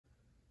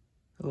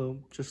Hello,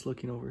 just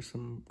looking over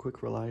some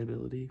quick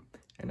reliability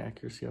and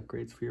accuracy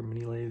upgrades for your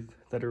mini lathe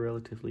that are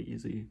relatively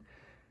easy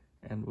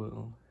and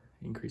will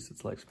increase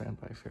its lifespan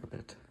by a fair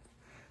bit.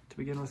 To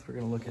begin with, we're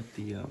going to look at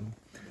the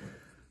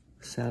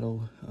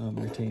saddle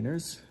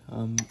retainers.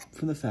 From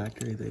the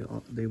factory,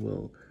 they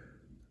will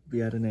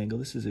be at an angle.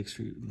 This is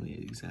extremely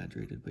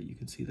exaggerated, but you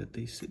can see that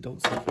they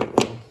don't sit very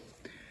well.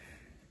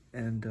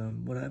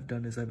 And what I've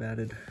done is I've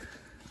added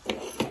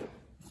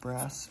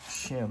brass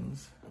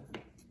shims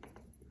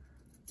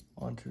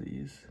onto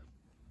these,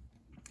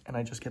 and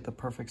I just get the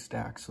perfect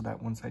stack so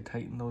that once I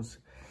tighten those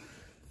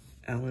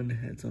Allen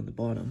heads on the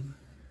bottom,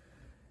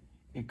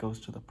 it goes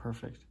to the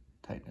perfect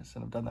tightness.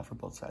 And I've done that for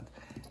both sides.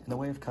 And the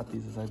way I've cut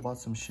these is I bought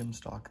some shim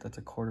stock that's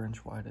a 1/4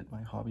 inch wide at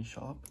my hobby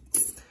shop.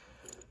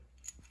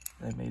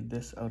 I made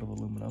this out of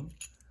aluminum.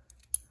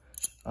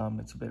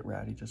 It's a bit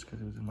ratty just because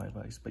it was in my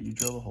vise, but you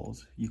drill the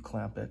holes, you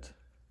clamp it,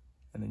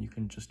 and then you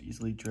can just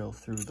easily drill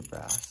through the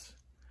brass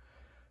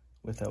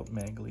without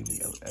mangling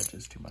the out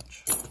edges too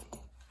much.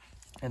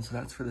 And so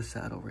that's for the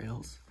saddle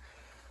rails.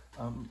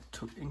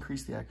 To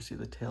increase the accuracy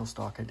of the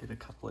tailstock, I did a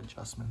couple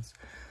adjustments.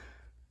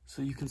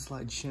 So you can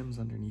slide shims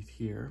underneath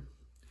here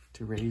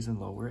to raise and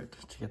lower it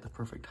to get the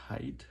perfect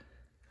height.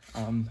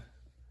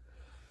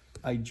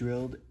 I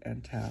drilled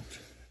and tapped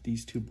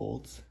these 2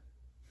 bolts,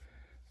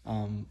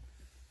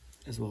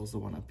 as well as the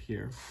one up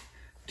here,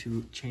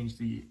 to change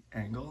the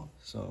angle,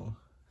 so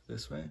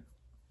this way.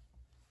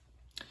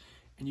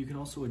 And you can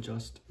also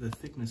adjust the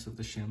thickness of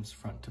the shims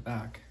front to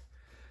back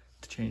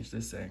to change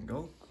this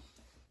angle.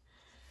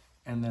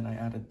 And then I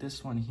added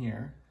this one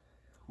here,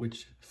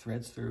 which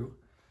threads through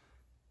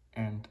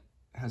and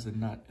has a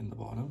nut in the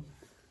bottom,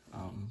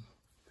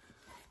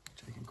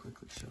 which I can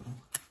quickly show.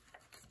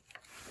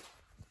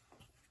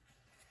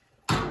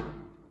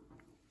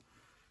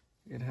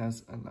 It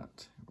has a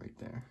nut right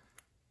there.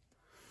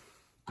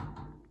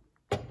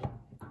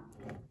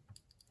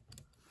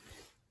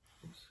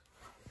 Oops.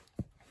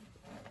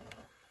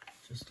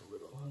 Just a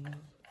little on.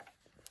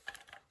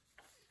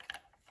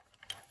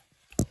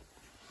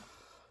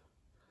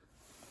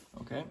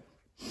 Okay,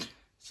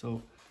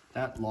 so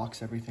that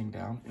locks everything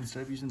down.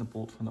 Instead of using the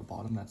bolt from the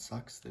bottom, that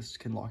sucks. This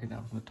can lock it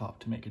down from the top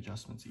to make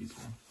adjustments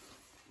easier.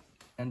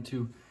 And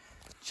to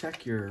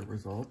check your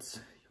results,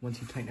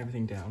 once you tighten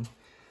everything down,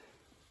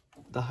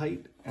 the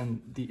height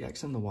and the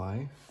X and the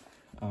Y,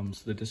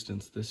 so the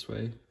distance this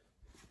way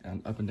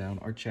and up and down,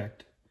 are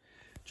checked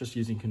just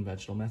using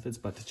conventional methods.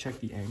 But to check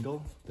the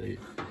angle, the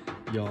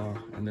yaw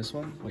and this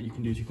one, what you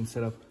can do is you can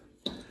set up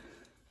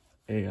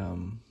a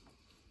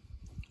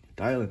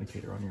dial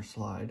indicator on your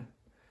slide,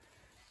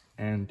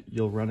 and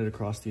you'll run it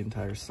across the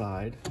entire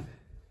side,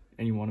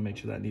 and you want to make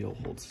sure that needle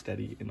holds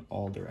steady in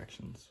all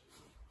directions.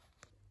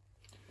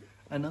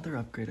 Another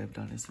upgrade I've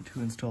done is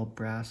to install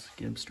brass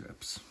gib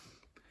strips,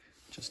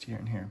 just here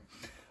and here.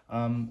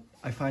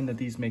 I find that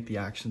these make the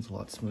actions a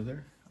lot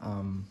smoother.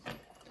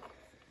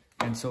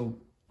 And so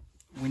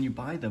when you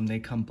buy them, they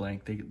come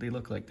blank. They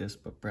look like this,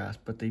 but brass,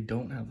 but they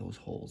don't have those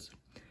holes.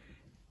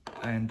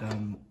 And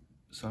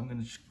so I'm going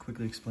to just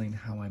quickly explain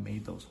how I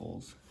made those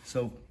holes.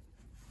 So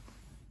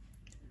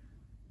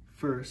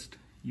first,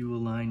 you will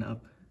line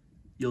up,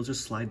 you'll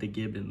just slide the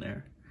gib in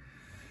there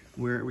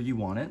where you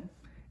want it,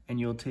 and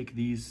you'll take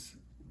these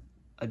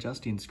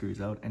adjusting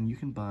screws out, and you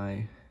can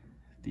buy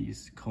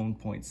these cone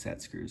point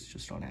set screws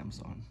just on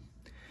Amazon.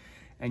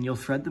 And you'll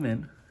thread them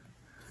in,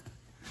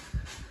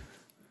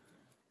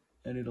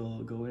 and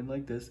it'll go in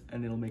like this,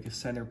 and it'll make a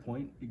center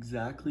point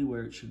exactly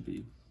where it should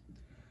be.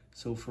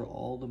 So for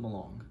all them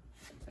along.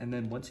 And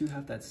then once you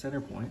have that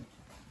center point,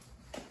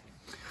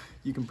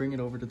 you can bring it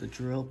over to the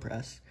drill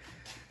press.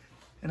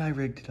 And I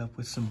rigged it up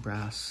with some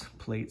brass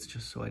plates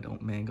just so I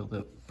don't mangle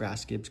the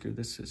brass gib screw.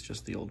 This is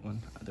just the old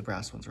one. The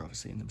brass ones are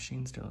obviously in the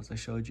machine still, as I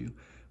showed you.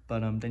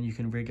 But then you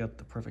can rig up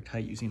the perfect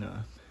height using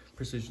a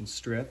precision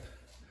strip.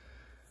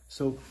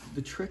 So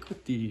the trick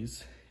with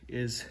these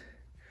is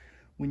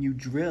when you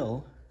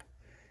drill,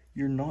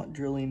 you're not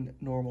drilling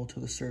normal to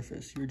the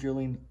surface. You're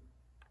drilling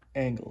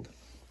angled.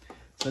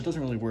 So it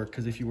doesn't really work,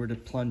 because if you were to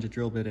plunge a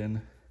drill bit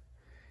in,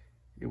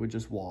 it would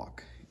just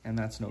walk, and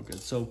that's no good.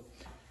 So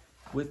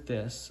with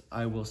this,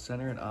 I will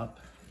center it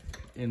up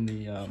in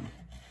the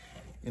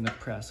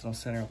press, and I'll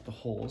center up the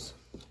holes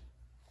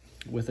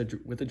with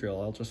a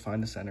drill. I'll just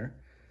find the center.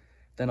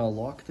 Then I'll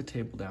lock the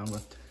table down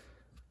with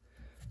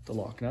the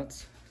lock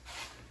nuts.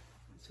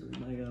 So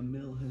my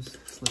mill has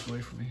slipped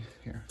away from me.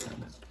 Here,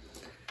 found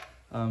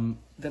it.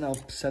 Then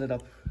I'll set it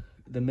up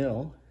the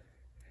mill,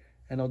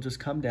 and I'll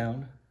just come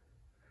down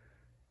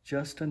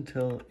just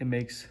until it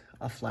makes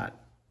a flat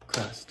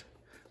crust,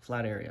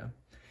 flat area.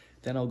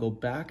 Then I'll go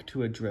back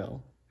to a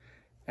drill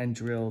and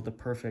drill the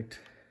perfect,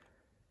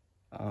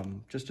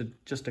 just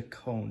a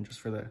cone, just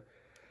for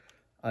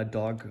a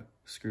dog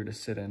screw to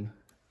sit in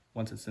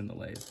once it's in the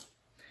lathe.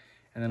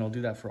 And then I'll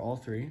do that for all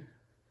 3,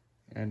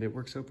 and it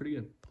works out pretty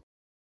good.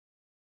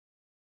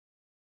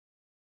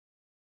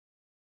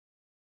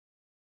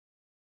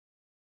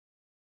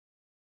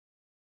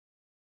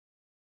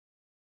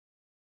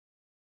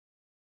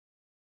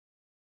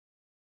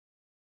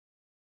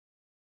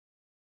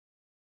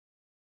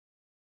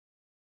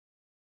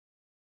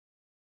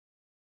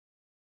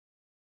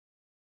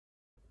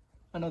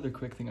 Another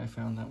quick thing I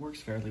found that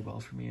works fairly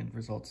well for me and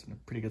results in a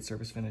pretty good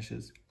surface finish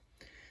is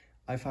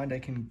I find I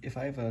can, if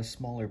I have a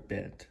smaller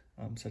bit,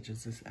 such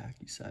as this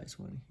Ackie size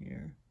one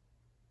here,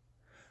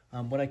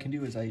 what I can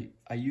do is I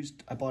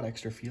bought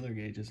extra feeler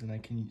gauges, and I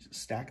can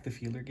stack the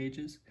feeler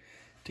gauges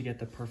to get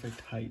the perfect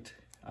height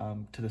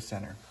to the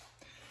center.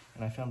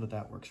 And I found that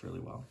that works really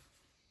well.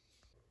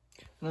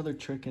 Another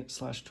trick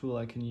 / tool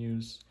I can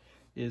use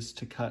is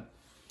to cut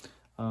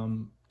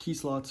key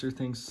slots or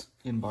things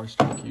in bar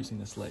stock using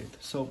this lathe.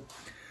 So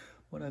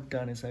what I've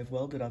done is I've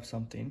welded up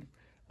something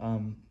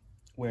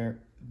where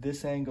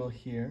this angle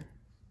here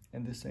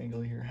and this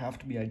angle here have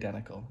to be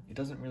identical. It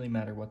doesn't really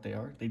matter what they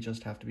are, they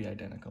just have to be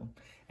identical.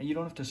 And you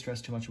don't have to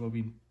stress too much about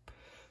being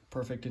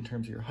perfect in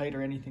terms of your height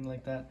or anything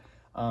like that.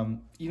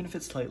 Even if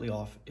it's slightly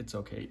off, it's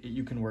okay.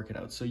 You can work it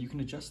out. So you can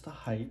adjust the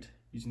height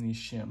using these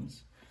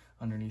shims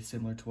underneath,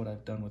 similar to what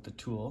I've done with the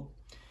tool.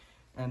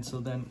 And so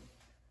then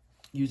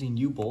using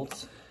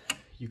U-bolts,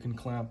 you can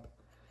clamp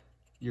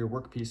your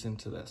workpiece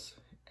into this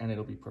and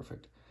it'll be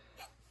perfect.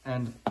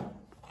 And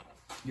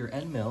your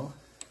end mill,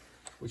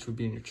 which would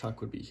be in your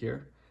chuck, would be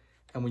here.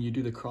 And when you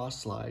do the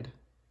cross slide,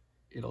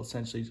 it'll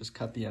essentially just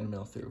cut the end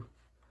mill through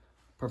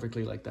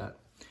perfectly like that.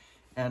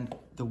 And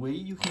the way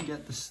you can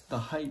get the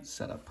height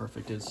set up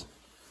perfect is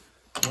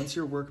once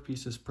your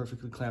workpiece is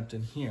perfectly clamped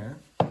in here,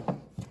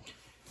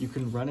 you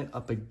can run it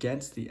up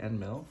against the end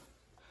mill.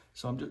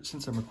 So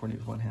since I'm recording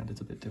with one hand,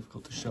 it's a bit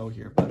difficult to show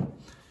here, but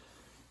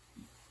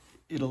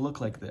it'll look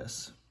like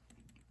this.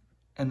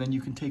 And then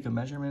you can take a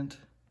measurement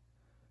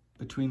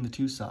between the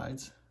two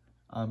sides.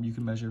 You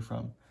can measure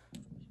from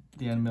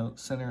the end mill,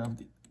 center of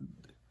the,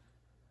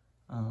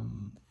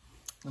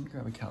 let me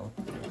grab a caliper,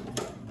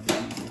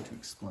 it's easier to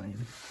explain.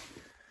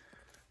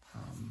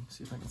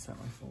 See if I can set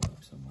my phone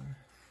up somewhere.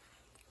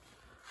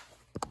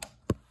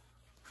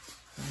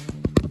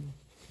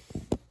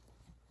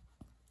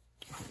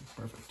 Okay,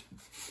 perfect.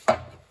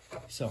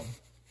 So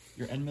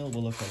your end mill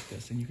will look like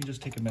this, and you can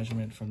just take a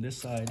measurement from this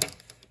side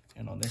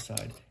and on this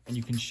side, and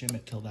you can shim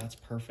it till that's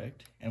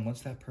perfect. And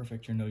once that's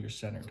perfect, you know you're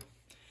centered.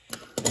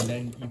 And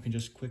then you can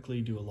just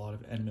quickly do a lot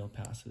of end mill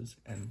passes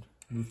and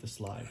move the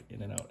slide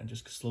in and out and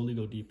just slowly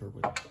go deeper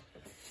with it.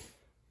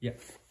 Yeah,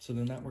 so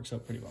then that works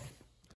out pretty well.